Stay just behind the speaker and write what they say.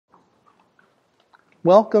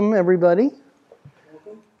Welcome, everybody.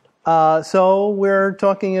 So we're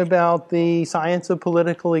talking about the science of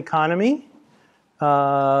political economy,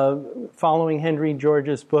 following Henry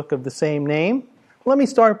George's book of the same name. Let me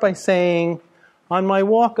start by saying, on my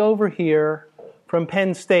walk over here from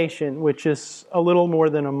Penn Station, which is a little more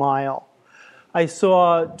than a mile, I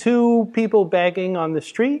saw two people begging on the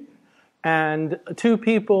street and two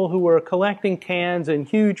people who were collecting cans in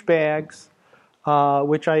huge bags,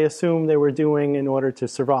 which I assume they were doing in order to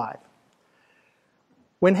survive.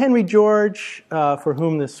 When Henry George, for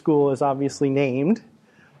whom this school is obviously named,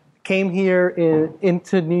 came here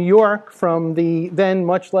into New York from the then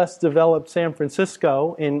much less developed San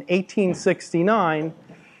Francisco in 1869,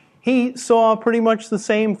 he saw pretty much the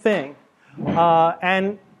same thing.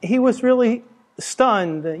 And he was really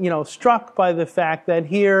stunned, struck by the fact that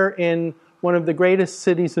here in one of the greatest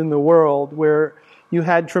cities in the world, where you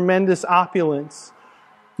had tremendous opulence,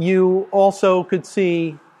 you also could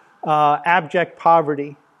see abject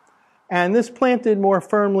poverty. And this planted more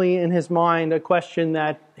firmly in his mind a question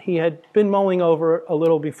that he had been mulling over a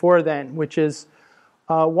little before then, which is,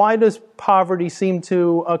 why does poverty seem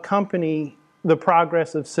to accompany the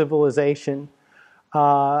progress of civilization,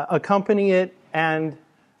 accompany it and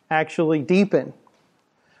actually deepen?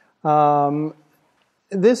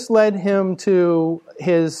 This led him to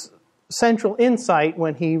his central insight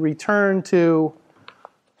when he returned to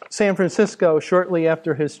San Francisco shortly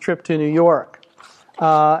after his trip to New York.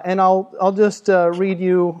 And I'll just read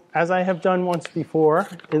you, as I have done once before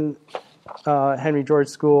in Henry George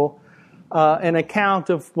School, an account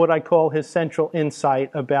of what I call his central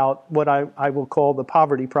insight about what I will call the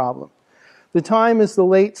poverty problem. The time is the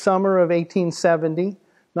late summer of 1870,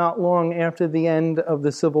 not long after the end of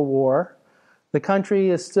the Civil War. The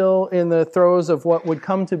country is still in the throes of what would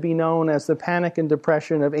come to be known as the Panic and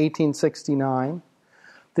Depression of 1869.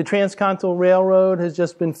 The Transcontinental Railroad has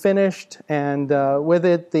just been finished, and with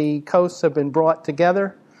it, the coasts have been brought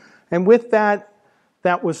together. And with that,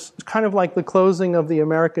 that was kind of like the closing of the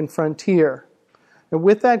American frontier. And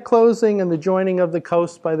with that closing and the joining of the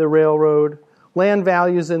coasts by the railroad, land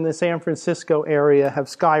values in the San Francisco area have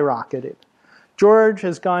skyrocketed. George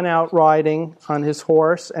has gone out riding on his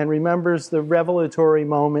horse and remembers the revelatory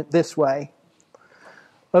moment this way.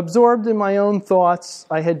 Absorbed in my own thoughts,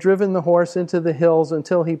 I had driven the horse into the hills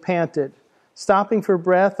until he panted. Stopping for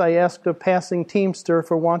breath, I asked a passing teamster,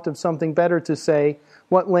 for want of something better to say,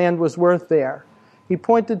 what land was worth there. He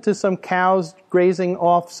pointed to some cows grazing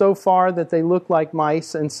off so far that they looked like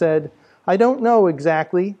mice and said, I don't know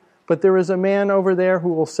exactly, but there is a man over there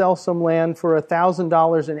who will sell some land for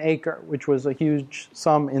 $1,000 an acre, which was a huge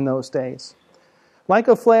sum in those days. Like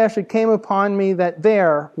a flash, it came upon me that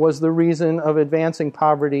there was the reason of advancing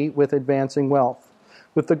poverty with advancing wealth.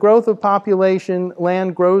 With the growth of population,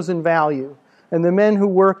 land grows in value, and the men who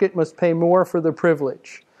work it must pay more for the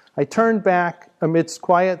privilege. I turned back, amidst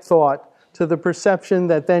quiet thought, to the perception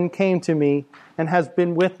that then came to me and has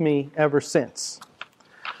been with me ever since.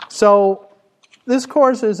 So, this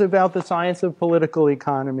course is about the science of political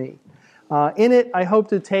economy. In it, I hope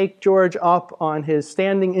to take George up on his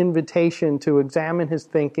standing invitation to examine his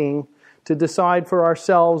thinking, to decide for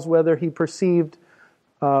ourselves whether he perceived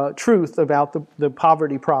truth about the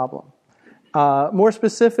poverty problem. More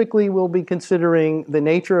specifically, we'll be considering the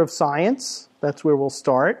nature of science, that's where we'll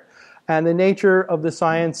start, and the nature of the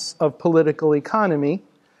science of political economy,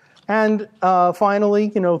 and finally,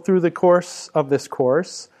 through the course of this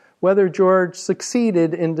course, whether George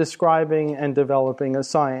succeeded in describing and developing a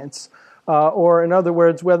science, or in other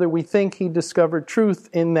words, whether we think he discovered truth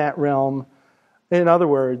in that realm. In other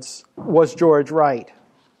words, was George right?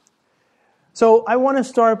 So I want to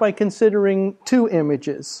start by considering two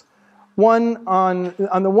images. One, on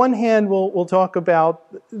the one hand, we'll talk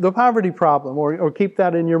about the poverty problem, or keep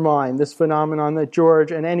that in your mind, this phenomenon that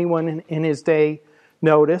George and anyone in his day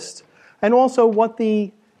noticed, and also what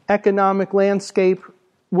the economic landscape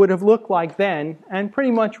would have looked like then, and pretty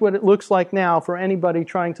much what it looks like now for anybody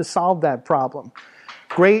trying to solve that problem.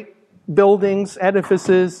 Great buildings,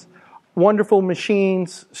 edifices, wonderful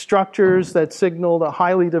machines, structures that signaled a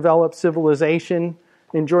highly developed civilization.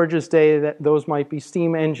 In George's day, those might be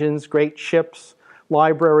steam engines, great ships,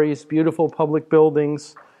 libraries, beautiful public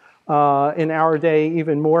buildings. In our day,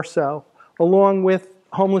 even more so. Along with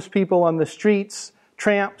homeless people on the streets,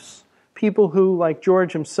 tramps, people who, like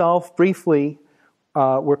George himself, briefly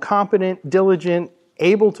were competent, diligent,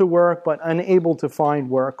 able to work, but unable to find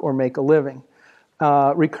work or make a living.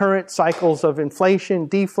 Recurrent cycles of inflation,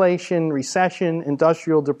 deflation, recession,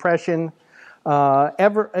 industrial depression.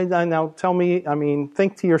 Now tell me,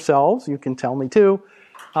 think to yourselves, you can tell me too,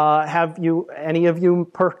 Have any of you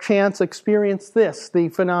perchance experienced this, the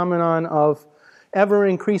phenomenon of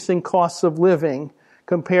ever-increasing costs of living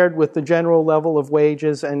compared with the general level of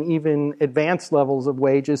wages and even advanced levels of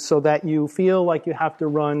wages, so that you feel like you have to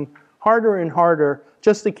run harder and harder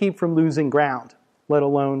just to keep from losing ground, let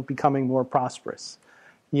alone becoming more prosperous?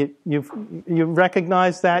 You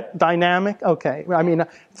recognize that dynamic? Okay. I mean,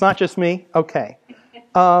 it's not just me? Okay.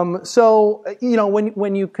 So,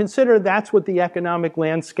 when you consider that's what the economic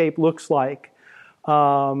landscape looks like,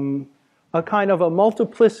 a kind of a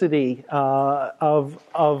multiplicity of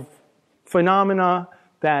phenomena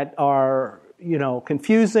that are,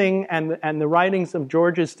 confusing, and the writings of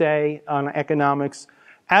George's day on economics,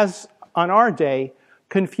 as on our day,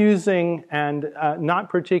 confusing and not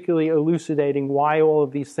particularly elucidating why all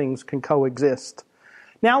of these things can coexist.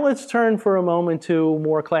 Now let's turn for a moment to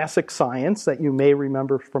more classic science that you may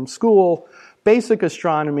remember from school, basic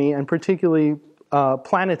astronomy, and particularly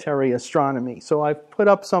planetary astronomy. So I've put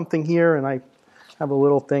up something here, and I have a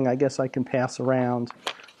little thing I guess I can pass around,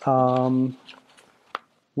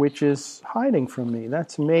 which is hiding from me.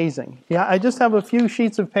 That's amazing. Yeah, I just have a few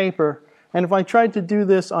sheets of paper, and if I tried to do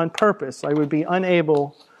this on purpose, I would be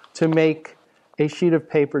unable to make a sheet of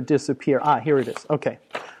paper disappear. Here it is. Okay.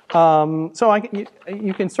 So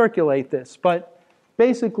you can circulate this, but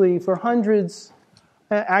basically for hundreds,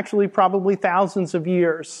 actually probably thousands of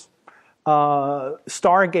years,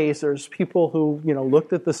 stargazers, people who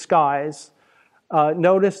looked at the skies,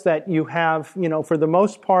 noticed that you have, for the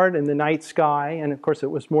most part in the night sky, and of course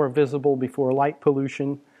it was more visible before light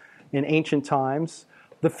pollution in ancient times,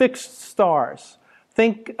 the fixed stars.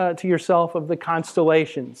 Think to yourself of the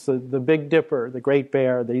constellations, the Big Dipper, the Great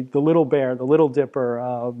Bear, the Little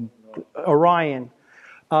Dipper, Orion.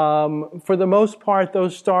 For the most part,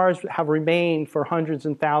 those stars have remained for hundreds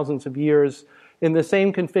and thousands of years in the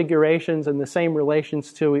same configurations and the same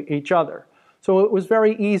relations to each other. So it was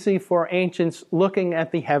very easy for ancients looking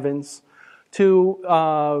at the heavens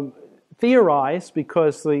to theorize,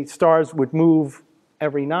 because the stars would move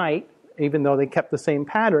every night, even though they kept the same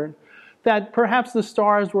pattern, that perhaps the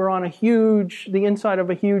stars were on the inside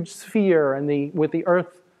of a huge sphere, and with the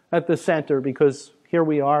Earth at the center, because here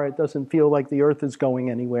we are, it doesn't feel like the Earth is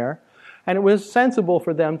going anywhere. And it was sensible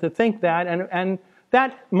for them to think that, and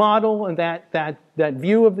that model and that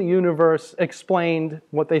view of the universe explained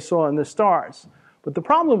what they saw in the stars. But the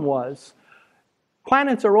problem was,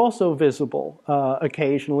 planets are also visible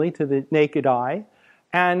occasionally to the naked eye,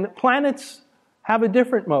 and planets have a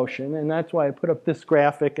different motion, and that's why I put up this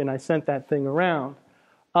graphic and I sent that thing around.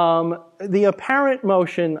 The apparent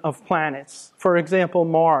motion of planets, for example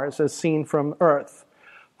Mars as seen from Earth,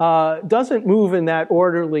 doesn't move in that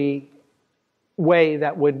orderly way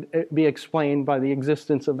that would be explained by the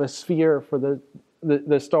existence of a sphere for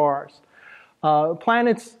the stars.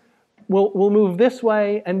 Planets will move this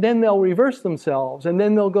way, and then they'll reverse themselves, and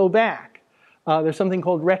then they'll go back. There's something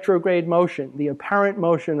called retrograde motion, the apparent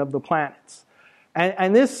motion of the planets.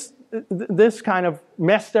 And this kind of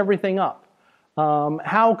messed everything up.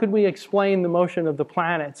 How could we explain the motion of the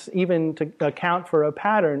planets, even to account for a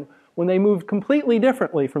pattern, when they moved completely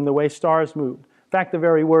differently from the way stars moved? In fact, the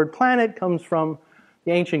very word planet comes from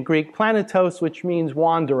the ancient Greek planetos, which means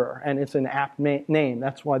wanderer, and it's an apt name.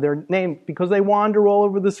 That's why they're named, because they wander all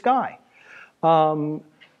over the sky. Ptolemy,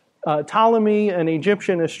 an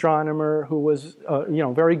Egyptian astronomer who was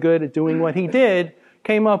very good at doing what he did,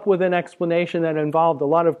 came up with an explanation that involved a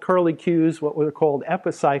lot of curlicues, what were called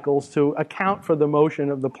epicycles, to account for the motion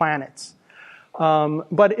of the planets.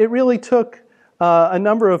 But it really took a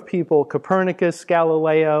number of people, Copernicus,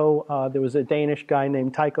 Galileo, there was a Danish guy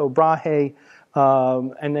named Tycho Brahe,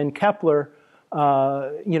 and then Kepler,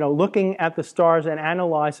 looking at the stars and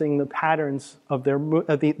analyzing the patterns of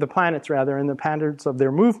the planets rather, and the patterns of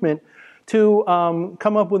their movement, to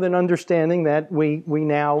come up with an understanding that we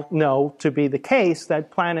now know to be the case, that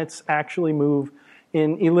planets actually move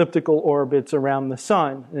in elliptical orbits around the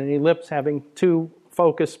sun, an ellipse having two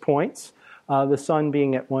focus points, the sun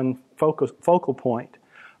being at one focal point.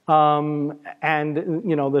 The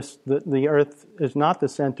Earth is not the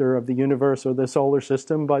center of the universe or the solar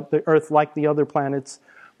system, but the Earth, like the other planets,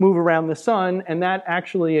 move around the sun, and that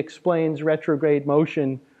actually explains retrograde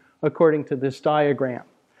motion according to this diagram.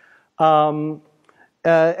 And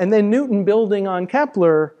then Newton, building on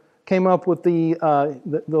Kepler, came up with the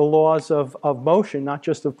laws of motion, not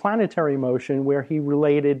just of planetary motion, where he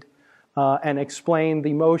related and explained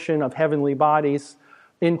the motion of heavenly bodies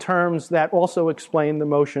in terms that also explain the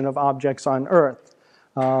motion of objects on Earth.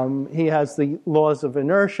 He has the laws of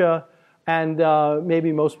inertia, and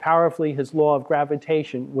maybe most powerfully his law of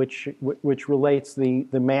gravitation, which relates the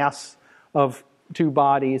mass of two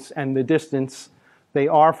bodies and the distance they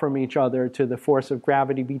are from each other to the force of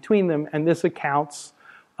gravity between them. And this accounts,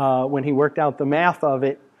 when he worked out the math of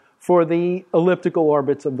it, for the elliptical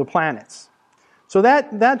orbits of the planets. So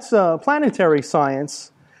that's planetary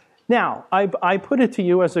science. Now, I put it to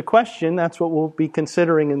you as a question, that's what we'll be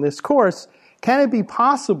considering in this course. Can it be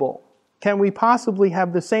possible, can we possibly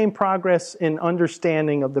have the same progress in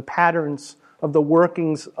understanding of the patterns of the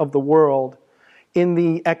workings of the world in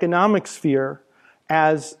the economic sphere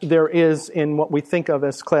as there is in what we think of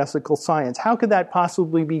as classical science? How could that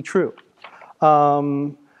possibly be true?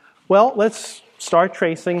 Well, let's start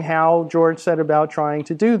tracing how George set about trying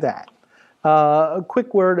to do that. A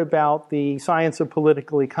quick word about the science of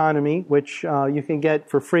political economy, which you can get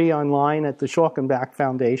for free online at the Schalkenbach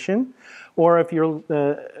Foundation. Or if you're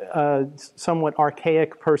a somewhat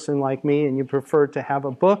archaic person like me and you prefer to have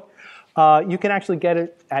a book, you can actually get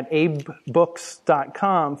it at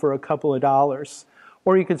abebooks.com for a couple of dollars.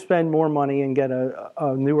 Or you could spend more money and get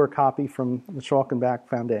a newer copy from the Schalkenbach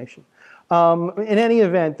Foundation. In any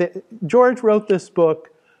event, George wrote this book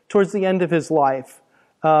towards the end of his life.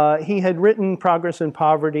 He had written Progress and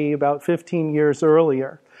Poverty about 15 years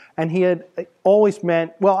earlier, and he had always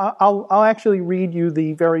meant, well, I'll actually read you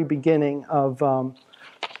the very beginning of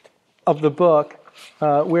the book,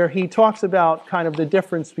 where he talks about kind of the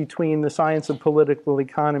difference between the science of political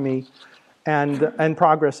economy and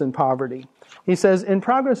Progress and Poverty. He says, in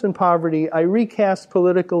Progress and Poverty, I recast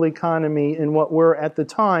political economy in what were, at the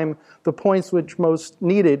time, the points which most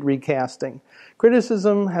needed recasting.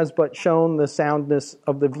 Criticism has but shown the soundness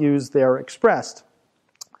of the views there expressed.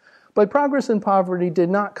 But Progress and Poverty did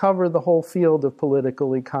not cover the whole field of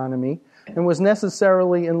political economy and was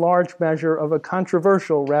necessarily in large measure of a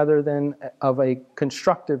controversial rather than of a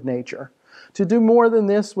constructive nature. To do more than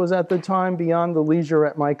this was at the time beyond the leisure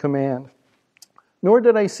at my command. Nor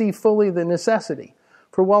did I see fully the necessity,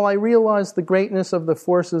 for while I realized the greatness of the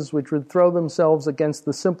forces which would throw themselves against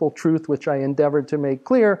the simple truth which I endeavored to make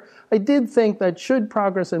clear, I did think that should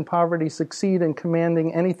Progress and Poverty succeed in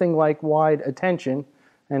commanding anything like wide attention,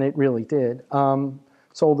 and it really did,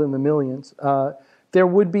 sold in the millions, there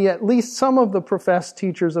would be at least some of the professed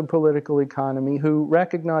teachers of political economy who,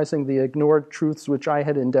 recognizing the ignored truths which I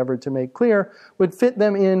had endeavored to make clear, would fit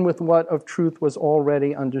them in with what of truth was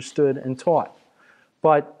already understood and taught.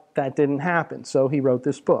 But that didn't happen, so he wrote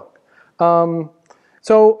this book. Following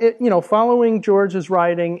George's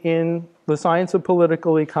writing in The Science of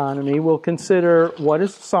Political Economy, we'll consider what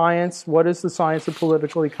is science, what is the science of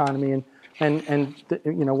political economy, and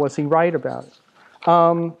was he right about it?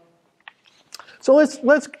 So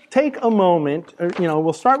let's take a moment.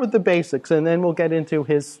 We'll start with the basics, and then we'll get into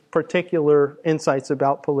his particular insights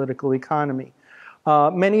about political economy,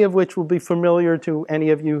 many of which will be familiar to any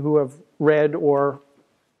of you who have read or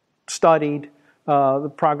studied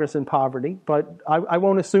the Progress and Poverty, but I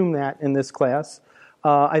won't assume that in this class.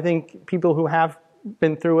 I think people who have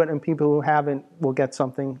been through it and people who haven't will get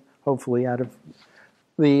something, hopefully, out of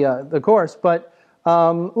the course. But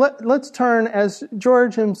let's turn, as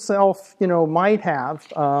George himself, might have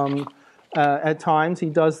at times. He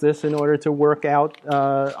does this in order to work out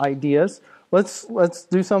ideas. Let's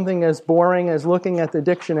do something as boring as looking at the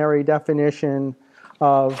dictionary definition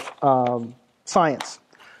of science.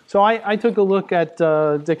 So I took a look at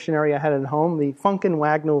the dictionary I had at home, the Funk and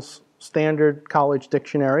Wagnall's Standard College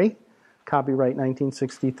Dictionary, copyright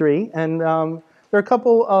 1963. And there are a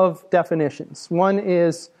couple of definitions. One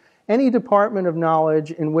is any department of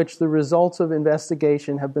knowledge in which the results of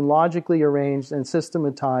investigation have been logically arranged and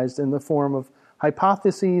systematized in the form of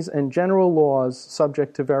hypotheses and general laws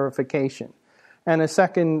subject to verification. And a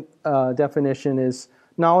second definition is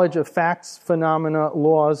knowledge of facts, phenomena,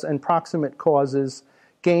 laws, and proximate causes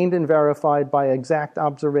gained and verified by exact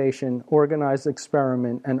observation, organized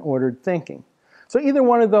experiment, and ordered thinking. So either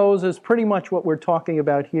one of those is pretty much what we're talking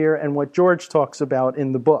about here and what George talks about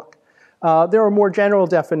in the book. There are more general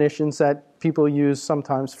definitions that people use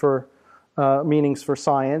sometimes for meanings for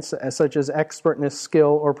science, such as expertness,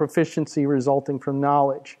 skill, or proficiency resulting from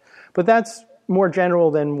knowledge. But that's more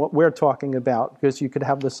general than what we're talking about, because you could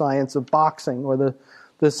have the science of boxing or the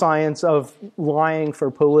science of lying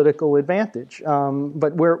for political advantage.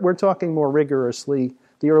 But we're talking more rigorously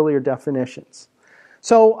the earlier definitions.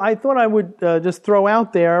 So I thought I would just throw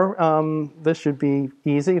out there, this should be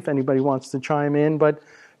easy if anybody wants to chime in, but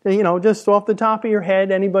just off the top of your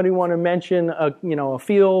head, anybody want to mention a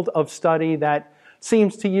field of study that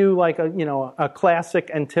seems to you like a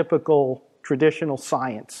classic and typical traditional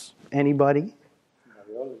science? Anybody?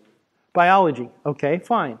 Biology. Okay,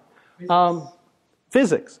 fine.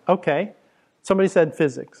 Physics, okay. Somebody said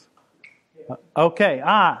physics. Okay,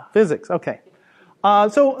 physics, okay.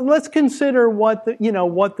 So let's consider what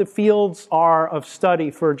the fields are of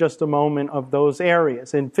study for just a moment of those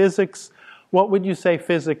areas. In physics, what would you say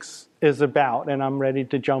physics is about? And I'm ready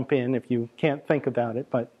to jump in if you can't think about it.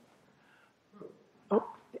 But it's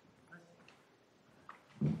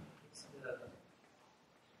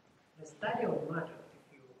the study of matter.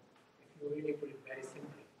 If you really put it very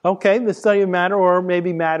simply. okay, the study of matter, or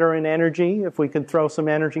maybe matter and energy, if we could throw some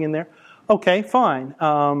energy in there. Okay, fine.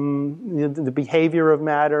 The behavior of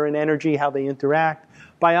matter and energy, how they interact.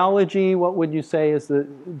 Biology, what would you say is the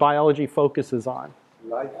biology focuses on?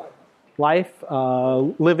 Life,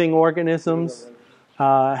 living organisms,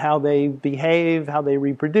 how they behave, how they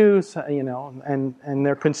reproduce, and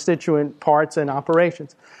their constituent parts and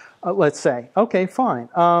operations. Let's say. Okay, fine.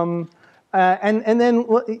 And then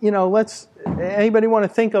let's. Anybody want to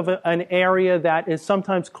think of an area that is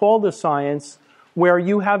sometimes called a science, where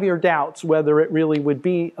you have your doubts whether it really would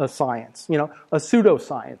be a science, a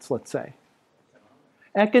pseudoscience, let's say.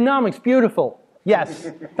 Economics, beautiful.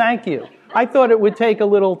 Yes, thank you. I thought it would take a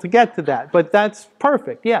little to get to that, but that's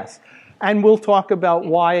perfect, yes. And we'll talk about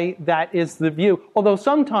why that is the view. Although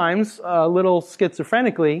sometimes, a little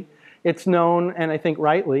schizophrenically, it's known, and I think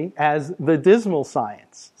rightly, as the dismal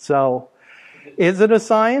science. So, is it a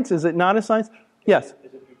science? Is it not a science? Yes.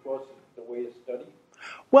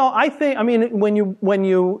 Well, when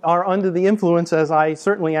you are under the influence, as I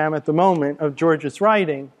certainly am at the moment, of George's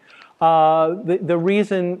writing, the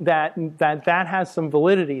reason that has some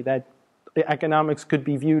validity, that economics could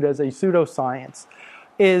be viewed as a pseudoscience,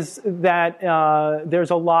 is that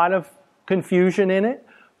there's a lot of confusion in it.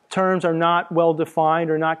 Terms are not well defined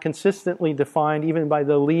or not consistently defined, even by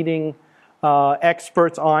the leading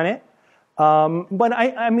experts on it. But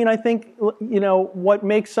I think what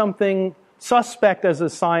makes something suspect as a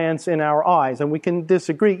science in our eyes, and we can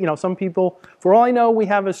disagree. Some people, for all I know, we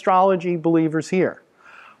have astrology believers here,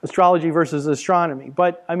 astrology versus astronomy.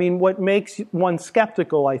 But what makes one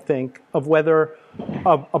skeptical, I think, of whether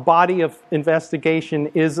a body of investigation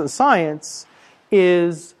is a science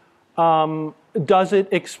is, does it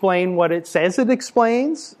explain what it says it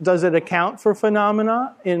explains? Does it account for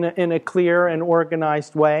phenomena in a clear and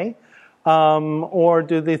organized way? Or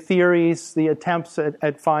do the theories, the attempts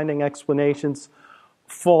at finding explanations,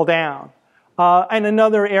 fall down? And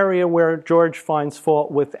another area where George finds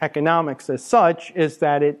fault with economics as such is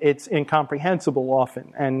that it's incomprehensible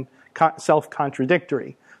often and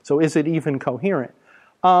self-contradictory. So is it even coherent?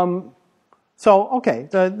 Just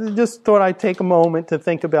thought I'd take a moment to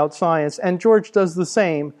think about science. And George does the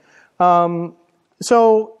same. According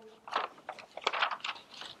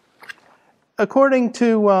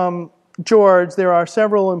to George, there are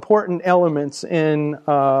several important elements in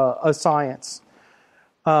a science.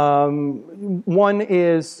 One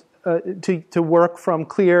is to work from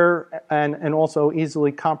clear and also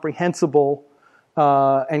easily comprehensible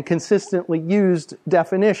and consistently used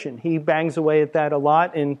definition. He bangs away at that a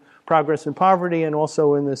lot in Progress and Poverty and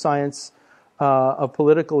also in the Science of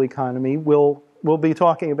Political Economy. We'll be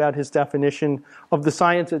talking about his definition of the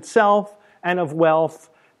science itself and of wealth.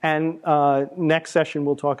 And next session,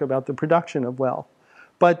 we'll talk about the production of wealth.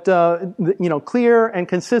 But, clear and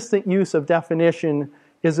consistent use of definition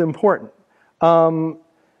is important.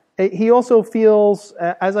 He also feels,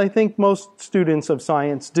 as I think most students of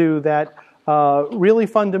science do, that really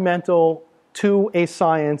fundamental to a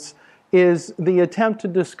science is the attempt to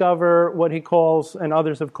discover what he calls, and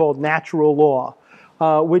others have called, natural law,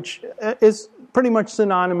 which is pretty much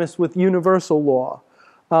synonymous with universal law.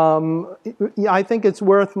 I think it's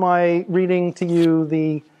worth my reading to you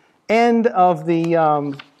the end of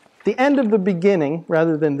the beginning,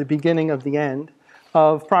 rather than the beginning of the end,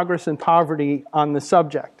 of Progress and Poverty on the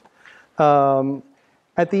subject.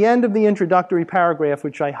 At the end of the introductory paragraph,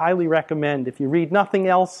 which I highly recommend, if you read nothing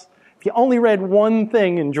else, if you only read one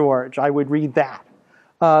thing in George, I would read that.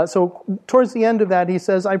 So towards the end of that, he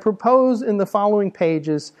says, I propose in the following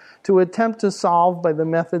pages to attempt to solve by the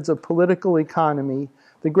methods of political economy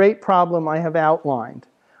the great problem I have outlined.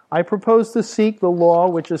 I propose to seek the law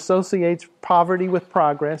which associates poverty with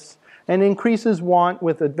progress and increases want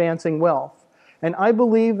with advancing wealth. And I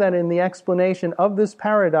believe that in the explanation of this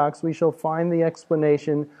paradox, we shall find the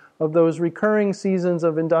explanation of those recurring seasons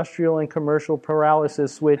of industrial and commercial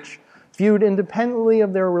paralysis which, viewed independently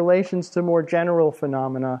of their relations to more general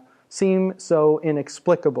phenomena, seem so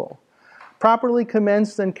inexplicable. Properly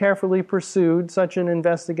commenced and carefully pursued, such an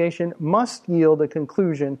investigation must yield a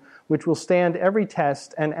conclusion which will stand every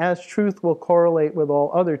test and as truth will correlate with all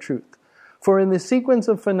other truth. For in the sequence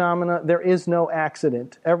of phenomena there is no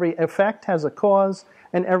accident. Every effect has a cause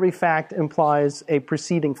and every fact implies a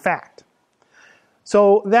preceding fact.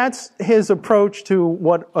 So that's his approach to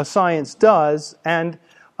what a science does. And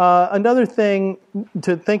another thing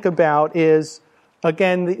to think about is,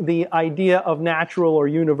 again, the idea of natural or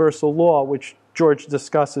universal law, which George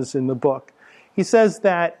discusses in the book. He says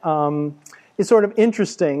that it's sort of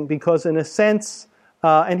interesting because, in a sense,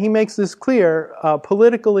 and he makes this clear,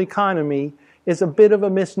 political economy is a bit of a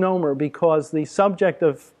misnomer because the subject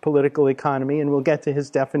of political economy, and we'll get to his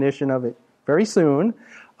definition of it very soon,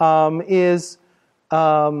 is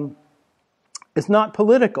not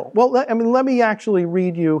political. Well, let me actually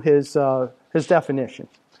read you his definition.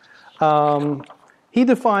 He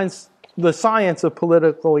defines the science of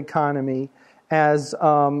political economy as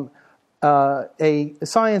a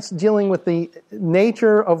science dealing with the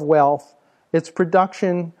nature of wealth, its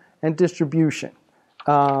production and distribution.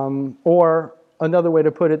 Or another way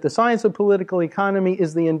to put it, the science of political economy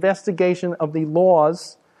is the investigation of the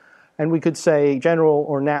laws, and we could say general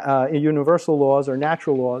or universal laws or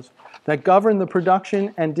natural laws, that govern the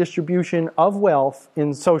production and distribution of wealth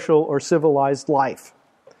in social or civilized life.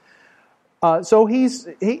 So he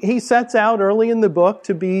sets out early in the book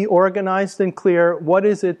to be organized and clear. What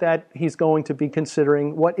is it that he's going to be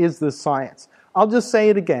considering? What is this science? I'll just say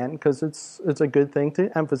it again because it's a good thing to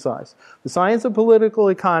emphasize. The science of political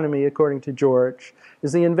economy, according to George,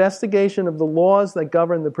 is the investigation of the laws that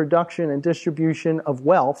govern the production and distribution of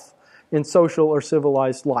wealth in social or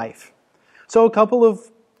civilized life. So a couple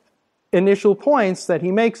of initial points that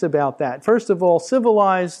he makes about that. First of all,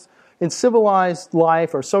 in civilized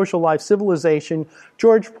life or social life, civilization,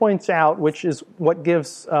 George points out, which is what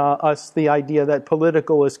gives us the idea that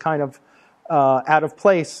political is kind of out of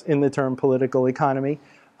place in the term political economy.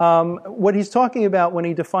 What he's talking about when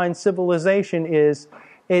he defines civilization is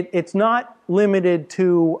it's not limited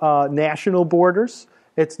to national borders.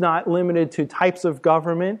 It's not limited to types of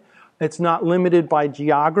government. It's not limited by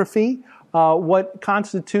geography. What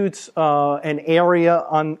constitutes an area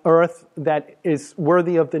on Earth that is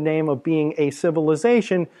worthy of the name of being a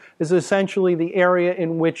civilization is essentially the area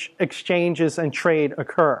in which exchanges and trade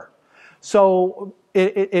occur. So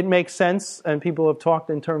it makes sense, and people have talked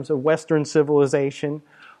in terms of Western civilization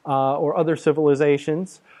or other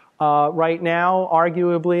civilizations. Right now,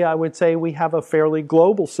 arguably, I would say we have a fairly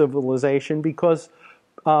global civilization because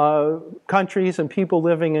countries and people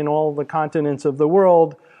living in all the continents of the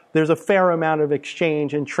world, there's a fair amount of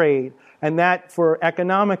exchange and trade. And that, for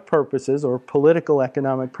economic purposes, or political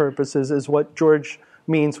economic purposes, is what George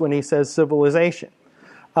means when he says civilization.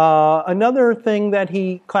 Another thing that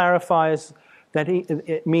he clarifies that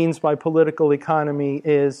it means by political economy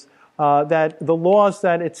is that the laws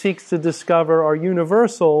that it seeks to discover are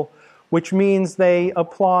universal, which means they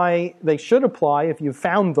should apply, if you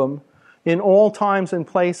found them, in all times and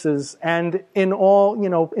places, and in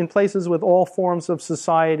places with all forms of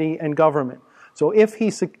society and government. So if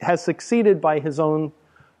he has succeeded by his own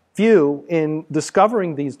view in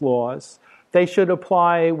discovering these laws, they should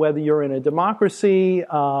apply whether you're in a democracy,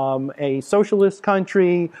 a socialist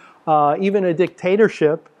country, even a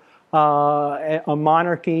dictatorship, a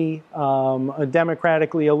monarchy, a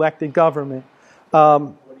democratically elected government.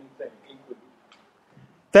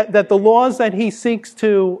 That the laws that he seeks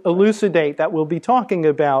to elucidate, that we'll be talking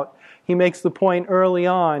about, he makes the point early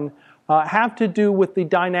on, have to do with the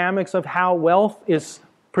dynamics of how wealth is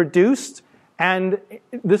produced, and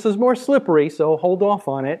this is more slippery, so hold off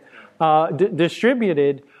on it,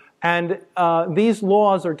 distributed, and these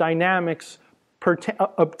laws or dynamics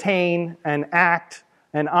obtain and act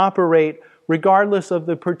and operate regardless of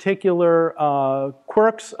the particular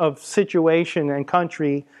quirks of situation and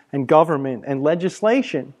country and government and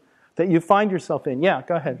legislation that you find yourself in. Yeah,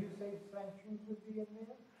 go ahead. Did you say sanctions would be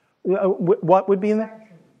in there? What would be in there?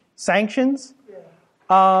 Sanctions? Yeah.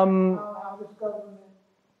 How this government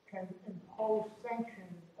can impose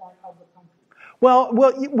sanctions on other countries. Well,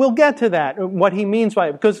 we'll get to that, what he means by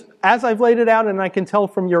it, because as I've laid it out, and I can tell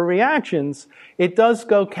from your reactions, it does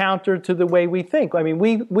go counter to the way we think. I mean,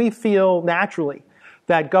 we feel naturally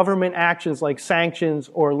that government actions like sanctions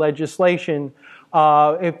or legislation,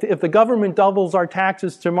 if the government doubles our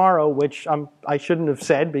taxes tomorrow, which I shouldn't have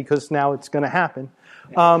said because now it's going to happen,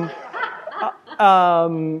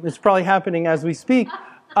 it's probably happening as we speak,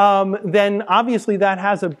 then obviously that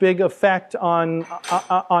has a big effect on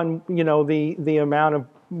the amount of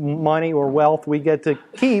money or wealth we get to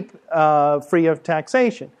keep free of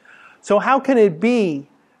taxation. So how can it be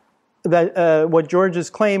that what George is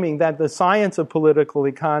claiming, that the science of political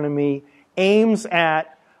economy aims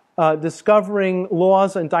at discovering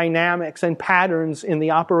laws and dynamics and patterns in the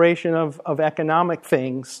operation of economic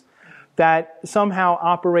things that somehow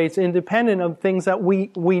operates independent of things that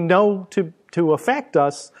we know to affect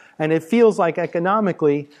us, and it feels like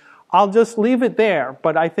economically. I'll just leave it there,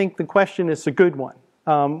 but I think the question is a good one.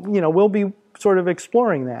 We'll be sort of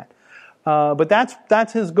exploring that. But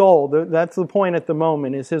that's his goal. That's the point at the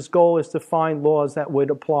moment. Is his goal is to find laws that would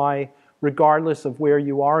apply regardless of where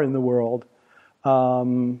you are in the world,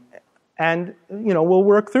 and we'll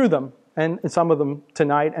work through them, and some of them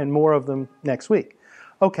tonight, and more of them next week.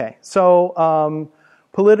 Okay, so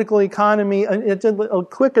political economy. It's a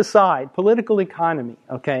quick aside. Political economy.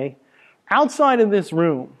 Okay, outside of this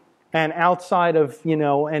room, and outside of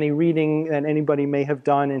any reading that anybody may have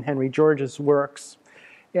done in Henry George's works.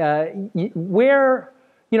 Who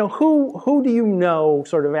do you know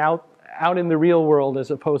sort of out in the real world as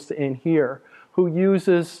opposed to in here who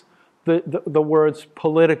uses the words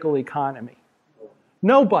political economy?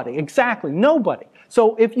 Nobody, exactly, nobody.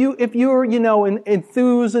 So if you're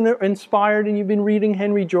enthused and inspired and you've been reading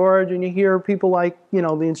Henry George and you hear people like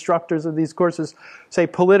the instructors of these courses say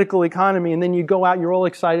political economy, and then you go out, you're all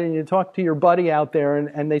excited and you talk to your buddy out there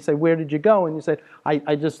and they say, where did you go? And you say,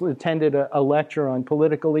 I just attended a lecture on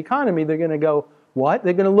political economy. They're going to go, what?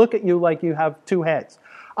 They're going to look at you like you have two heads.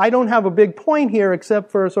 I don't have a big point here except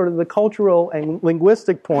for sort of the cultural and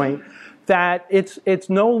linguistic point that it's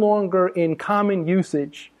no longer in common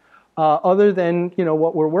usage other than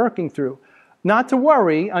what we're working through. Not to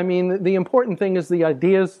worry. I mean, the important thing is the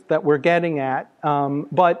ideas that we're getting at.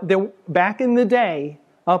 But back in the day,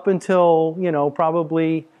 up until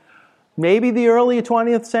probably maybe the early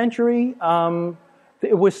 20th century,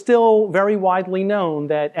 it was still very widely known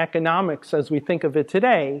that economics, as we think of it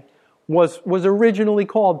today, was originally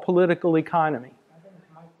called political economy.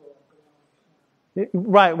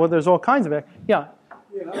 Right. Well, there's all kinds of it. Yeah.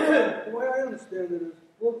 Yeah. The way I understand it is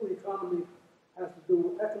political economy has to do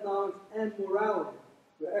with economics and morality.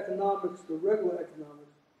 The economics, the regular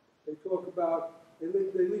economics, they talk about, they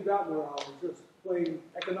leave out morality, just plain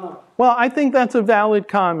economics. Well, I think that's a valid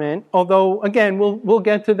comment, although, again, we'll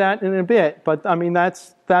get to that in a bit. But, I mean,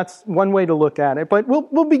 that's one way to look at it. But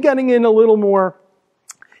we'll be getting in a little more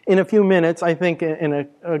in a few minutes, I think, in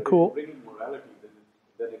a cool... Bringing morality,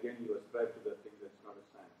 then again you ascribe to the thing that's not a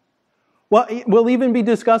science. Well, we'll even be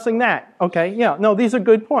discussing that. Okay, yeah. No, these are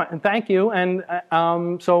good points, and thank you. And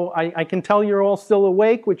so I can tell you're all still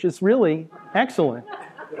awake, which is really excellent.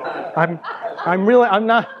 I'm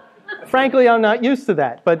not, frankly, I'm not used to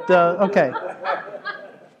that, but okay.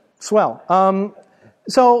 Swell.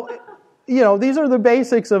 So, these are the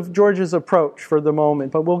basics of George's approach for the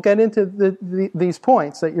moment, but we'll get into these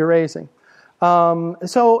points that you're raising. Another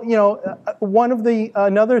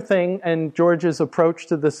thing in George's approach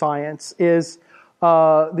to the science is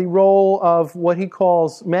the role of what he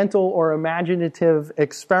calls mental or imaginative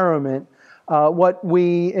experiment, what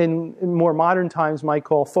we in more modern times might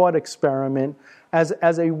call thought experiment,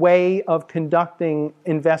 as a way of conducting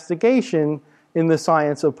investigation in the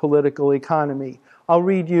science of political economy. I'll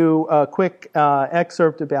read you a quick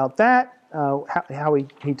excerpt about that. How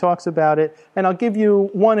he talks about it. And I'll give you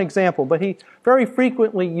one example, but he very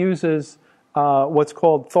frequently uses what's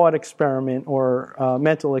called thought experiment or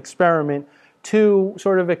mental experiment to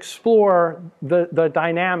sort of explore the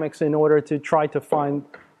dynamics in order to try to find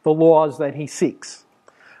the laws that he seeks.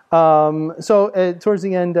 So towards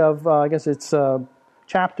the end of, I guess it's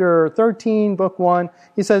chapter 13, book 1,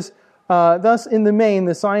 he says, thus, in the main,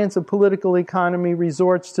 the science of political economy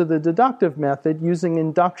resorts to the deductive method using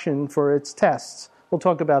induction for its tests. We'll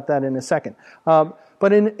talk about that in a second.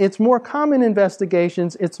 But in its more common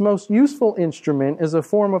investigations, its most useful instrument is a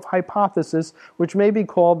form of hypothesis which may be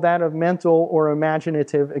called that of mental or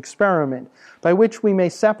imaginative experiment, by which we may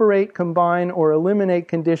separate, combine, or eliminate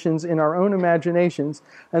conditions in our own imaginations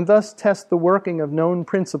and thus test the working of known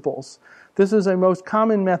principles. This is a most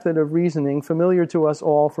common method of reasoning familiar to us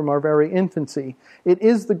all from our very infancy. It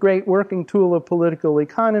is the great working tool of political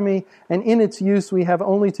economy, and in its use we have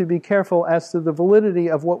only to be careful as to the validity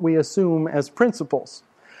of what we assume as principles.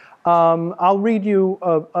 I'll read you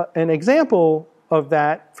an example of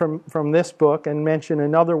that from this book and mention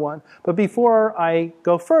another one. But before I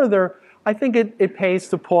go further, I think it pays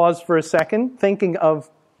to pause for a second, thinking of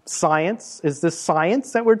science. Is this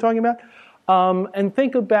science that we're talking about? And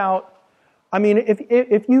think about, I mean,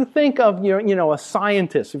 if you think of a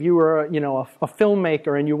scientist, if you were a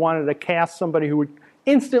filmmaker and you wanted to cast somebody who would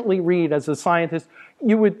instantly read as a scientist,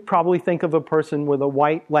 you would probably think of a person with a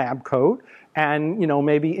white lab coat and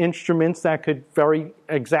maybe instruments that could very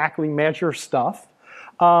exactly measure stuff.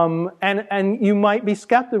 And you might be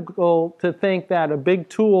skeptical to think that a big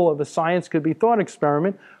tool of a science could be thought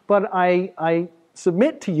experiment, but I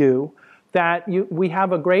submit to you that we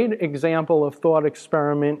have a great example of thought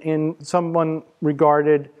experiment in someone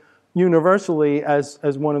regarded universally as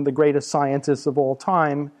one of the greatest scientists of all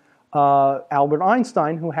time, Albert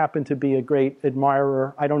Einstein, who happened to be a great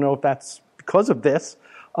admirer, I don't know if that's because of this,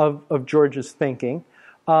 of George's thinking,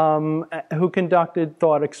 who conducted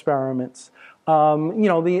thought experiments.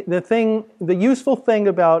 The useful thing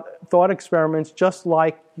about thought experiments, just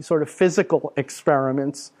like sort of physical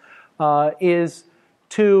experiments, is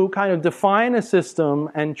to kind of define a system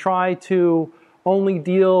and try to only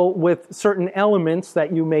deal with certain elements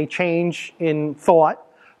that you may change in thought,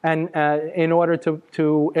 and in order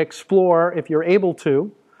to explore, if you're able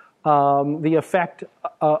to, the effect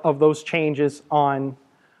of those changes on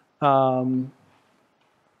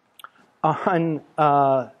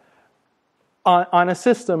a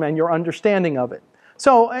system and your understanding of it.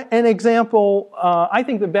 So an example, I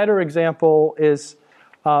think the better example is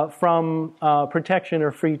from Protection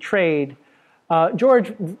or Free Trade.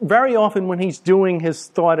 George, very often when he's doing his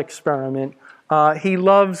thought experiment, he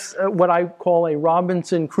loves what I call a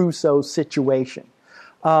Robinson Crusoe situation.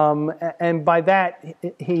 And by that,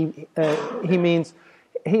 he means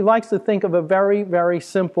he likes to think of a very, very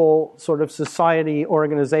simple sort of society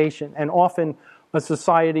organization, and often a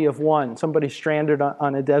society of one, somebody stranded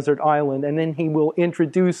on a desert island, and then he will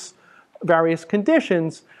introduce various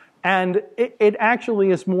conditions, and it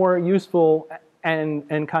actually is more useful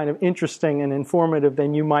and kind of interesting and informative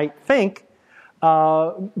than you might think,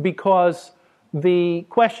 because the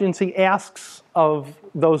questions he asks of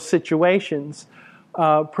those situations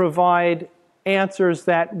provide answers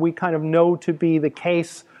that we kind of know to be the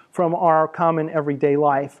case from our common everyday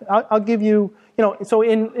life. I'll give you, so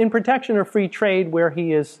in Protection or Free Trade, where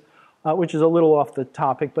he is, which is a little off the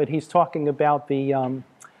topic, but he's talking about the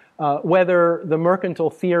whether the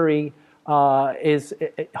mercantile theory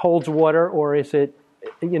holds water, or is it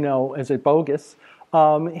bogus.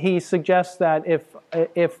 He suggests that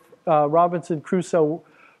if Robinson Crusoe,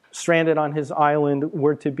 stranded on his island,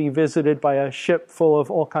 were to be visited by a ship full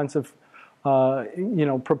of all kinds of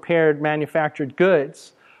prepared manufactured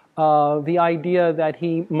goods, the idea that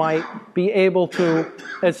he might be able to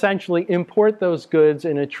essentially import those goods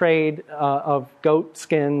in a trade of goat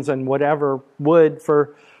skins and whatever wood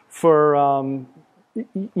for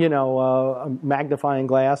magnifying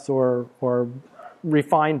glass or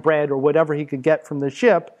refined bread or whatever he could get from the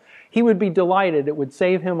ship, he would be delighted. It would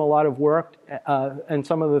save him a lot of work and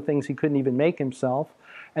some of the things he couldn't even make himself.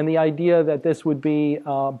 And the idea that this would be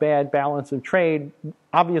a bad balance of trade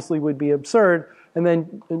obviously would be absurd. And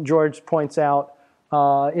then George points out,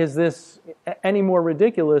 is this any more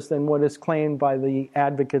ridiculous than what is claimed by the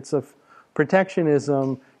advocates of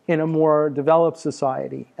protectionism in a more developed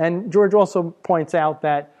society? And George also points out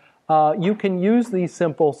that you can use these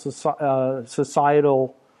simple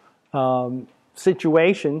societal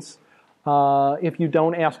situations if you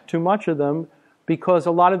don't ask too much of them, because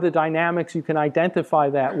a lot of the dynamics you can identify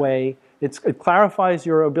that way. It clarifies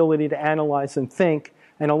your ability to analyze and think,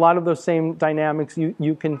 and a lot of those same dynamics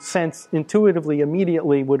you can sense intuitively,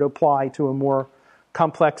 immediately, would apply to a more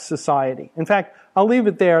complex society. In fact, I'll leave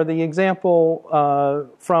it there. The example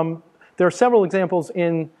there are several examples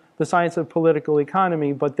in the science of political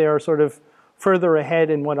economy, but they're sort of further ahead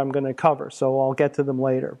in what I'm going to cover, so I'll get to them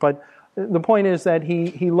later. But the point is that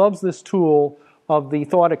he loves this tool of the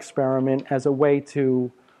thought experiment as a way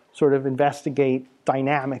to sort of investigate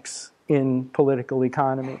dynamics in political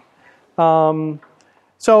economy. Another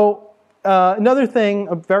thing,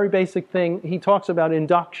 a very basic thing, he talks about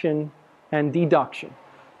induction and deduction.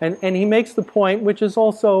 And he makes the point, which is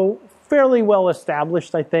also fairly well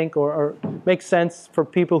established, I think, or makes sense for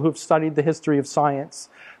people who've studied the history of science,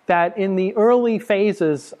 that in the early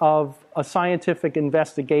phases of a scientific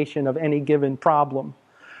investigation of any given problem,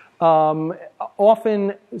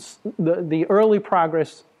 often the early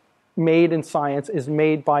progress made in science is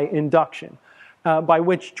made by induction, by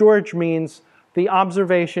which George means the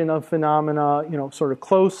observation of phenomena, sort of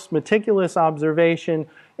close, meticulous observation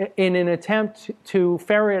in an attempt to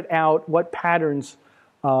ferret out what patterns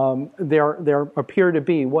there appear to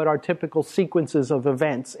be, what are typical sequences of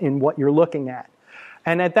events in what you're looking at.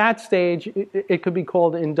 And at that stage, it could be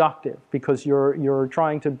called inductive, because you're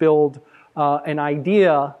trying to build an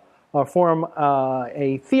idea or form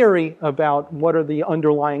a theory about what are the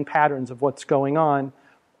underlying patterns of what's going on,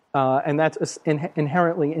 and that's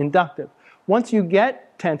inherently inductive. Once you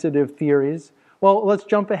get tentative theories, well, let's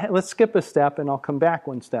jump ahead. Let's skip a step, and I'll come back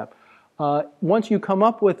one step. Once you come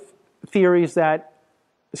up with theories that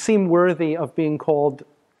seem worthy of being called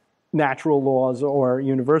natural laws or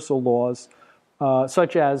universal laws,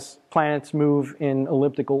 such as planets move in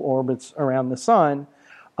elliptical orbits around the sun,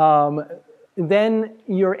 then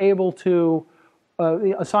you're able to,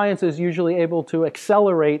 science is usually able to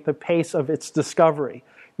accelerate the pace of its discovery.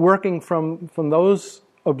 Working from those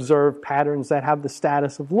observed patterns that have the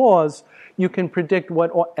status of laws, you can predict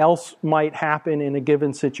what else might happen in a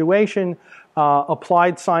given situation.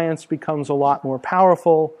 Applied science becomes a lot more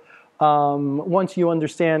powerful. Once you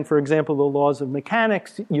understand, for example, the laws of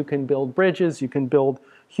mechanics, you can build bridges, you can build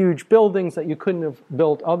huge buildings that you couldn't have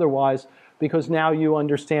built otherwise, because now you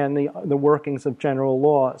understand the workings of general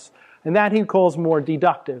laws. And that he calls more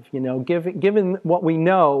deductive. Given what we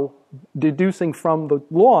know, deducing from the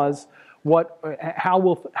laws,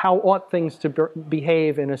 how ought things to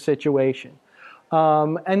behave in a situation.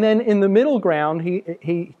 And then in the middle ground,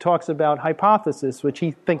 he talks about hypothesis, which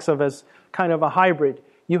he thinks of as kind of a hybrid.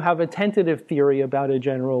 You have a tentative theory about a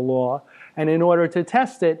general law, and in order to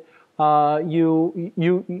test it, in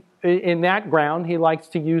that ground, he likes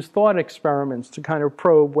to use thought experiments to kind of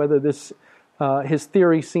probe whether his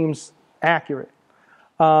theory seems accurate.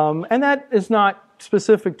 And that is not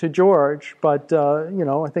specific to George, but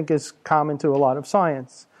I think is common to a lot of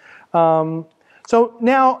science. So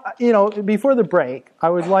now, before the break, I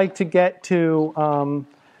would like to get to a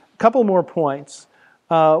couple more points.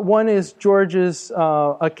 One is George's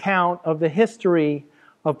account of the history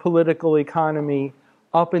of political economy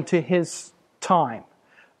up into his time.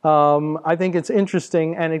 I think it's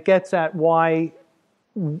interesting, and it gets at why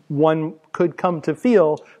one could come to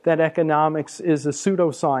feel that economics is a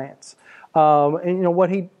pseudoscience. And what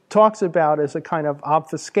he talks about is a kind of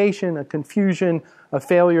obfuscation, a confusion, a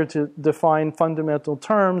failure to define fundamental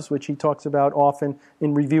terms, which he talks about often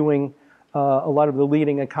in reviewing a lot of the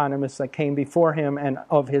leading economists that came before him and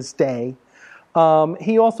of his day.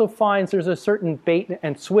 He also finds there's a certain bait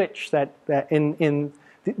and switch that in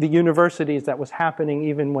the universities that was happening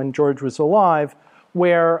even when George was alive,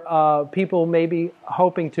 where people may be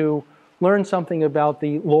hoping to learn something about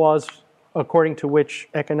the laws according to which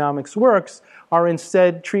economics works, are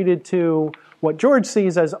instead treated to what George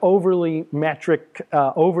sees as overly metric,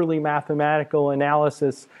 overly mathematical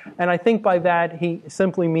analysis. And I think by that he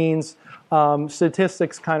simply means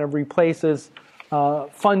statistics kind of replaces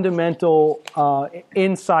fundamental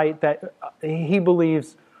insight that he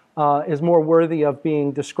believes is more worthy of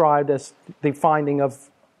being described as the finding of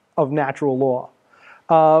natural law.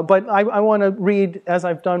 But I want to read, as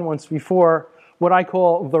I've done once before, what I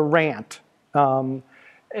call the rant. George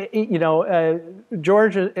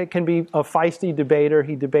can be a feisty debater.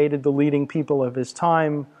 He debated the leading people of his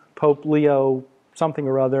time, Pope Leo something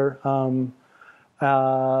or other,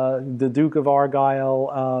 the Duke of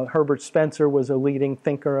Argyll, Herbert Spencer was a leading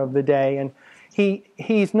thinker of the day, and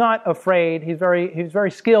he's not afraid. He's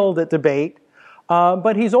very skilled at debate,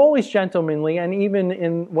 but he's always gentlemanly, and even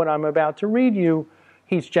in what I'm about to read you,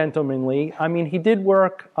 he's gentlemanly. I mean, he did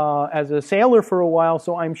work as a sailor for a while,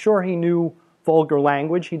 so I'm sure he knew vulgar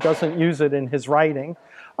language. He doesn't use it in his writing.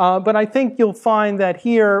 But I think you'll find that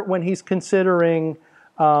here, when he's considering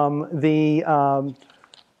the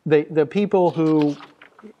people who,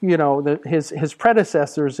 his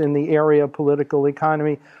predecessors in the area of political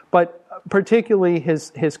economy, but particularly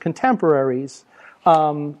his contemporaries,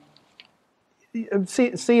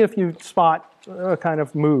 see if you spot a kind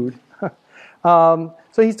of mood.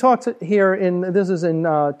 So he talks here this is in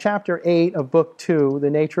chapter 8 of book 2, The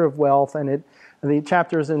Nature of Wealth, and the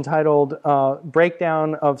chapter is entitled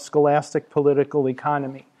Breakdown of Scholastic Political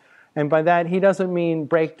Economy. And by that, he doesn't mean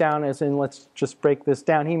breakdown as in let's just break this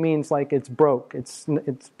down. He means like it's broke, it's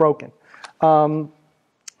broken.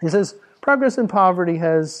 He says, Progress in Poverty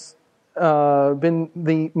has been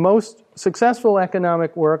the most successful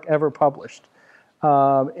economic work ever published.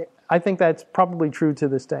 I think that's probably true to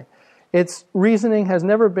this day. Its reasoning has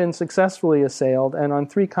never been successfully assailed, and on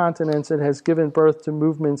 3 continents it has given birth to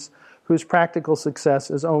movements whose practical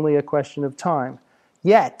success is only a question of time.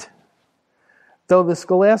 Yet, though the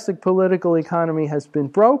scholastic political economy has been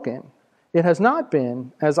broken, it has not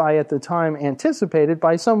been, as I at the time anticipated,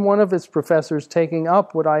 by some one of its professors taking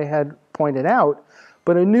up what I had pointed out,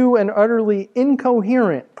 but a new and utterly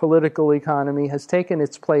incoherent political economy has taken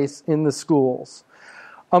its place in the schools.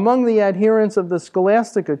 Among the adherents of the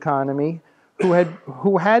scholastic economy,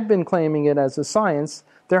 who had been claiming it as a science,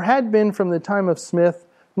 there had been from the time of Smith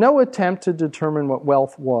no attempt to determine what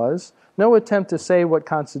wealth was, no attempt to say what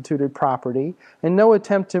constituted property, and no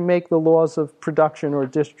attempt to make the laws of production or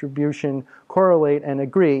distribution correlate and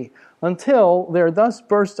agree, until there thus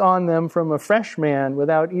burst on them from a fresh man,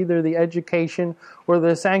 without either the education or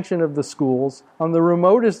the sanction of the schools, on the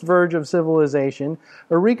remotest verge of civilization,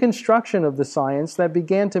 a reconstruction of the science that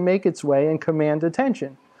began to make its way and command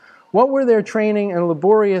attention. What were their training and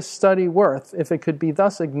laborious study worth if it could be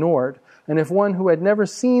thus ignored, and if one who had never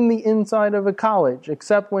seen the inside of a college,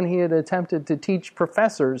 except when he had attempted to teach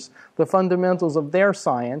professors the fundamentals of their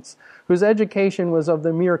science, whose education was of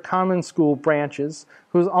the mere common school branches,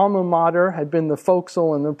 whose alma mater had been the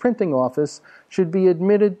forecastle and the printing office, should be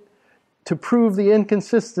admitted to prove the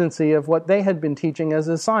inconsistency of what they had been teaching as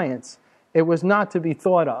a science? It was not to be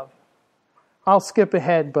thought of. I'll skip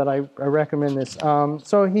ahead, but I recommend this.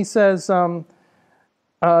 So he says,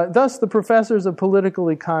 thus the professors of political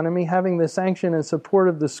economy, having the sanction and support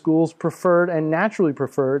of the schools, preferred and naturally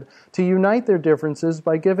preferred to unite their differences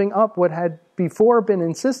by giving up what had before been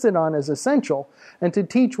insisted on as essential, and to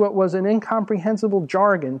teach what was an incomprehensible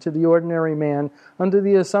jargon to the ordinary man under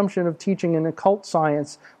the assumption of teaching an occult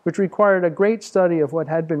science which required a great study of what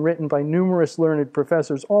had been written by numerous learned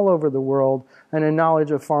professors all over the world and a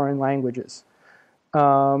knowledge of foreign languages.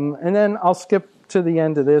 And then I'll skip to the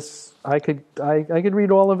end of this. I could read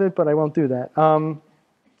all of it, but I won't do that.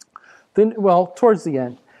 Towards the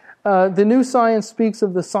end. The new science speaks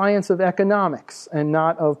of the science of economics and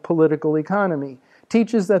not of political economy,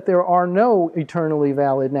 teaches that there are no eternally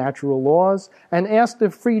valid natural laws, and asked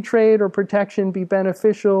if free trade or protection be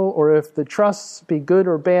beneficial or if the trusts be good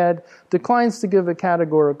or bad, declines to give a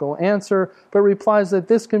categorical answer, but replies that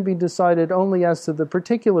this can be decided only as to the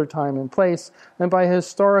particular time and place and by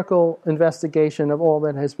historical investigation of all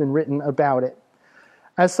that has been written about it.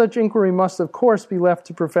 As such inquiry must, of course, be left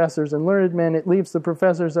to professors and learned men, it leaves the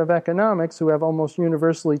professors of economics, who have almost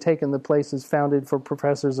universally taken the places founded for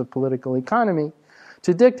professors of political economy,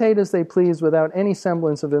 to dictate as they please without any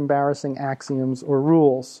semblance of embarrassing axioms or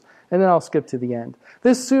rules. And then I'll skip to the end.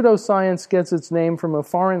 This pseudoscience gets its name from a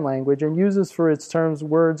foreign language and uses for its terms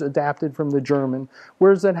words adapted from the German,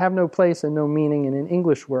 words that have no place and no meaning in an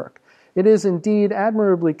English work. It is indeed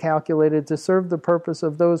admirably calculated to serve the purpose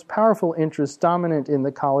of those powerful interests dominant in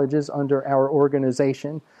the colleges under our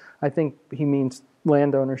organization. I think he means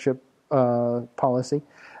land ownership policy,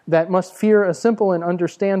 that must fear a simple and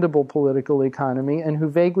understandable political economy, and who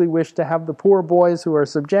vaguely wish to have the poor boys who are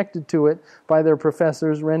subjected to it by their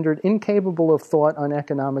professors rendered incapable of thought on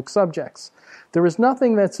economic subjects. There is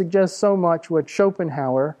nothing that suggests so much what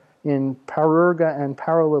Schopenhauer, in Parerga and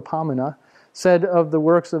Paralipomena, said of the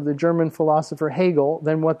works of the German philosopher Hegel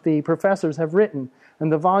than what the professors have written,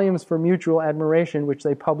 and the volumes for mutual admiration which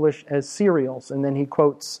they publish as serials. And then he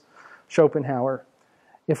quotes Schopenhauer.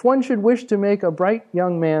 If one should wish to make a bright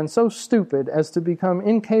young man so stupid as to become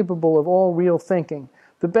incapable of all real thinking,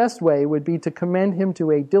 the best way would be to commend him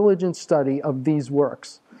to a diligent study of these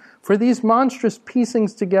works. For these monstrous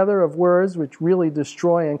piecings together of words which really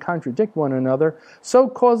destroy and contradict one another, so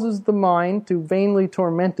causes the mind to vainly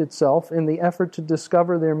torment itself in the effort to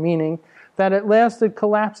discover their meaning, that at last it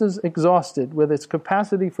collapses exhausted, with its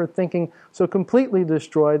capacity for thinking so completely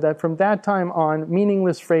destroyed that from that time on,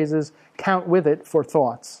 meaningless phrases count with it for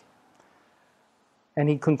thoughts. And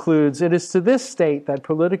he concludes, it is to this state that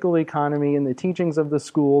political economy and the teachings of the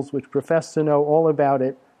schools, which profess to know all about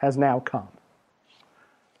it, has now come.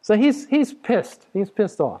 So he's pissed. He's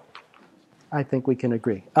pissed off. I think we can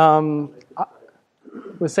agree.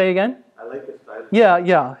 Say again? I like his style.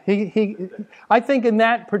 Yeah. I think in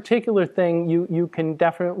that particular thing, you can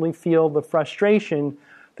definitely feel the frustration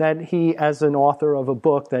that he, as an author of a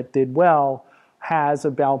book that did well, has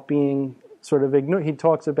about being sort of ignored. He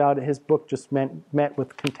talks about his book just met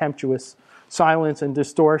with contemptuous silence and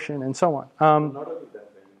distortion and so on. Not only that,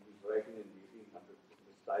 when he's writing in 1800s,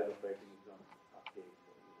 the style of writing is on archaic.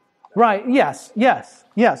 Right. Yes.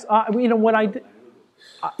 What I did.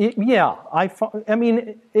 I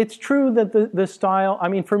mean, it's true that the style. I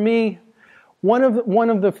mean, for me, one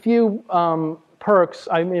of the few perks.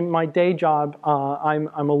 I'm in my day job. I'm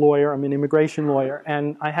a lawyer. I'm an immigration lawyer,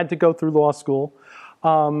 and I had to go through law school.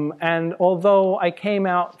 And although I came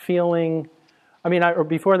out feeling,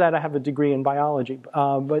 before that I have a degree in biology,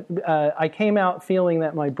 but I came out feeling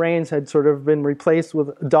that my brains had sort of been replaced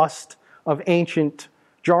with dust of ancient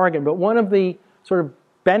jargon. But one of the sort of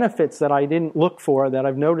benefits that I didn't look for that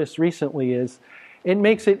I've noticed recently is it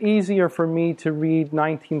makes it easier for me to read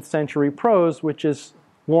 19th century prose, which is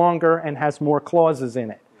longer and has more clauses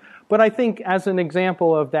in it. But I think as an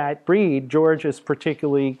example of that breed, George is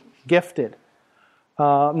particularly gifted.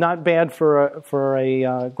 Not bad for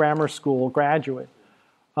a grammar school graduate.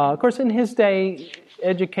 Of course, in his day,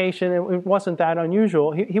 education, it wasn't that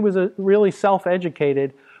unusual. He was really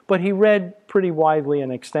self-educated, but he read pretty widely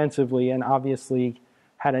and extensively and obviously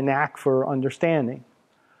had a knack for understanding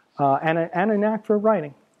and a knack for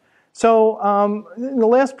writing. So the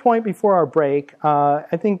last point before our break,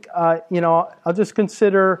 I think, I'll just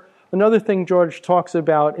consider another thing George talks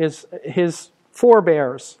about is his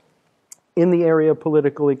forebears in the area of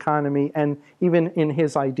political economy and even in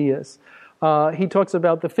his ideas. He talks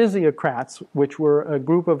about the physiocrats, which were a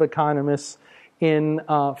group of economists in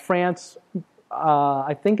France,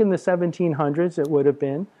 I think in the 1700s it would have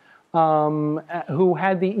been, who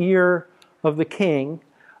had the ear of the king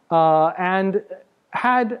and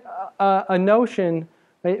had a notion,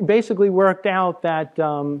 basically worked out that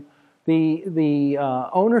the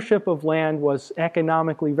ownership of land was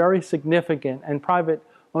economically very significant, and private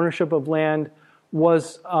ownership of land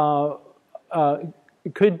was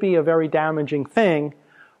could be a very damaging thing.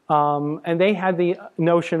 And they had the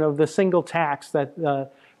notion of the single tax, that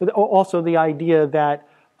also the idea that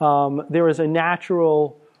there is a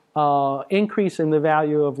natural increase in the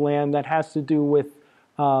value of land that has to do with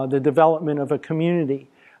the development of a community,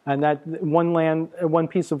 and that one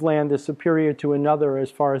piece of land is superior to another as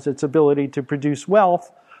far as its ability to produce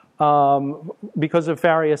wealth because of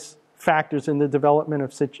various factors in the development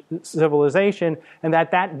of civilization, and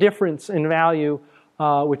that difference in value,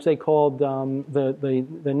 which they called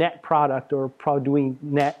the net product, or produit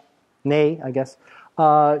net, I guess,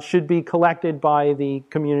 should be collected by the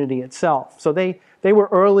community itself. So they were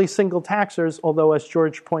early single taxers, although, as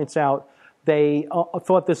George points out, they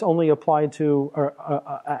thought this only applied to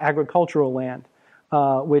agricultural land,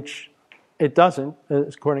 which it doesn't,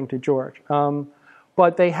 according to George.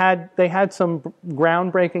 But they had some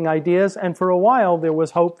groundbreaking ideas, and for a while there was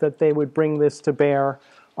hope that they would bring this to bear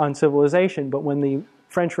on civilization. But when the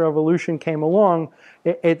French Revolution came along,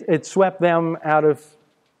 it swept them out of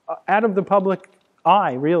the public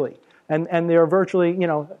eye, really. And they're virtually,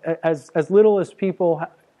 as little as people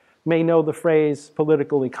may know the phrase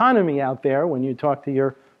political economy out there when you talk to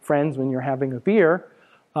your friends when you're having a beer,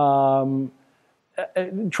 try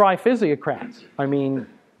physiocrats. I mean,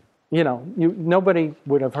 nobody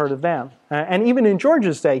would have heard of them. And even in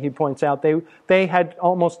George's day, he points out, they had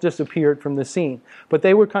almost disappeared from the scene. But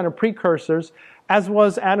they were kind of precursors, as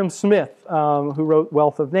was Adam Smith, who wrote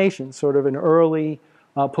Wealth of Nations, sort of an early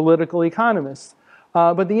political economist.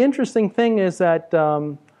 But the interesting thing is that,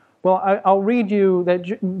 I'll read you that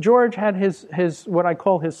George had his what I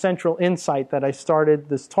call his central insight that I started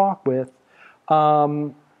this talk with.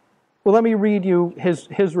 Let me read you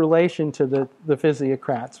his relation to the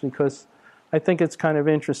physiocrats, because I think it's kind of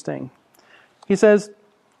interesting. He says,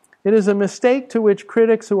 "It is a mistake to which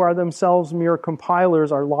critics who are themselves mere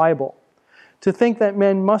compilers are liable, to think that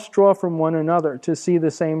men must draw from one another to see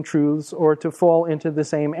the same truths or to fall into the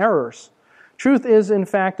same errors. Truth is, in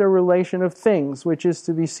fact, a relation of things, which is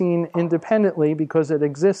to be seen independently because it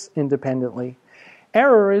exists independently.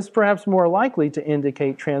 Error is perhaps more likely to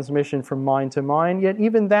indicate transmission from mind to mind, yet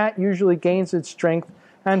even that usually gains its strength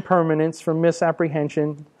and permanence from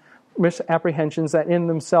misapprehensions that in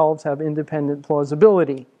themselves have independent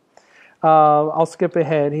plausibility." I'll skip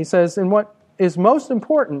ahead. He says, "In what is most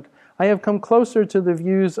important, I have come closer to the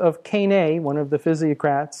views of Quesnay, one of the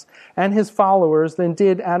physiocrats, and his followers than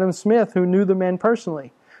did Adam Smith, who knew the men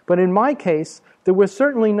personally. But in my case, there was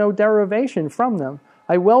certainly no derivation from them.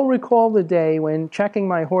 I well recall the day when, checking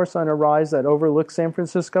my horse on a rise that overlooked San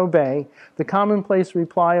Francisco Bay, the commonplace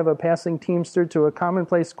reply of a passing teamster to a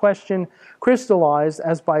commonplace question crystallized,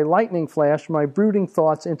 as by lightning flash, my brooding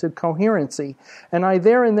thoughts into coherency, and I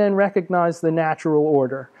there and then recognized the natural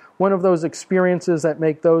order, one of those experiences that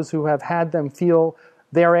make those who have had them feel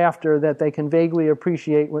thereafter that they can vaguely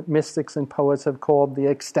appreciate what mystics and poets have called the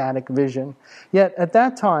ecstatic vision. Yet at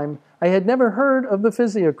that time, I had never heard of the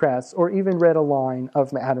physiocrats or even read a line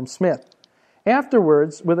of Adam Smith.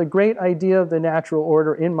 Afterwards, with a great idea of the natural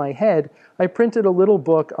order in my head, I printed a little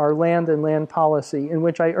book, Our Land and Land Policy, in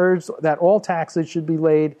which I urged that all taxes should be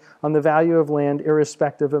laid on the value of land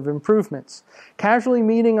irrespective of improvements. Casually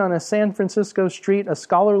meeting on a San Francisco street a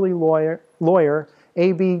scholarly lawyer,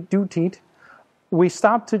 A.B. Dutit, we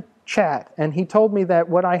stopped to chat, and he told me that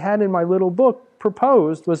what I had in my little book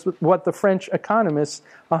proposed was what the French economists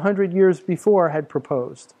 100 years before had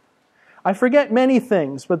proposed. I forget many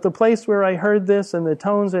things, but the place where I heard this and the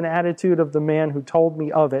tones and attitude of the man who told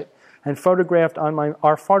me of it and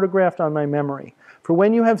are photographed on my memory. For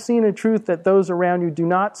when you have seen a truth that those around you do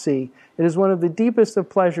not see, it is one of the deepest of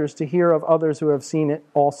pleasures to hear of others who have seen it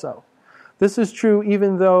also. This is true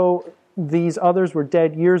even though these others were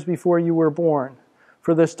dead years before you were born.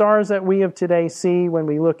 For the stars that we of today see when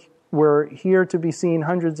we look were here to be seen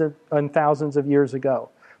hundreds and thousands of years ago.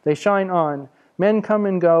 They shine on. Men come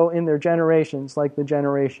and go in their generations like the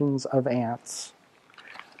generations of ants."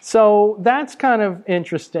 So that's kind of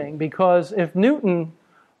interesting, because if Newton,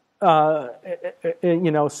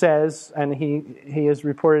 says, and he is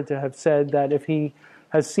reported to have said that if he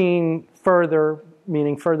has seen further,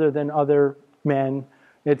 meaning further than other men.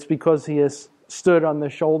 It's because he has stood on the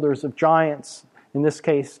shoulders of giants, in this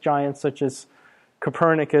case, giants such as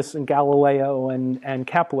Copernicus and Galileo and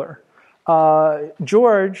Kepler.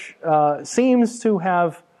 George seems to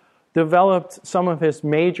have developed some of his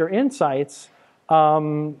major insights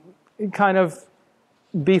kind of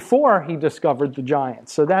before he discovered the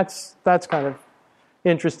giants. So that's kind of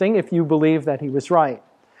interesting if you believe that he was right.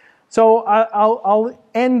 So I'll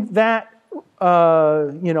end that,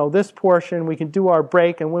 this portion. We can do our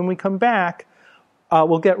break, and when we come back,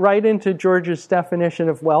 we'll get right into George's definition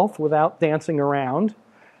of wealth without dancing around,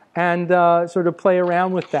 and sort of play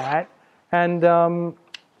around with that, and a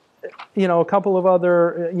couple of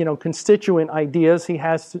other constituent ideas he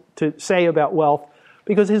has to say about wealth,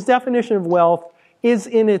 because his definition of wealth is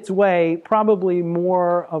in its way probably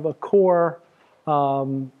more of a core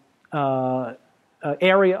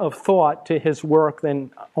area of thought to his work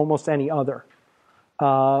than almost any other.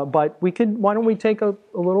 But why don't we take a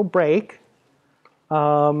little break?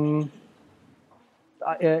 There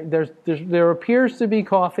appears to be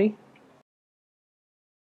coffee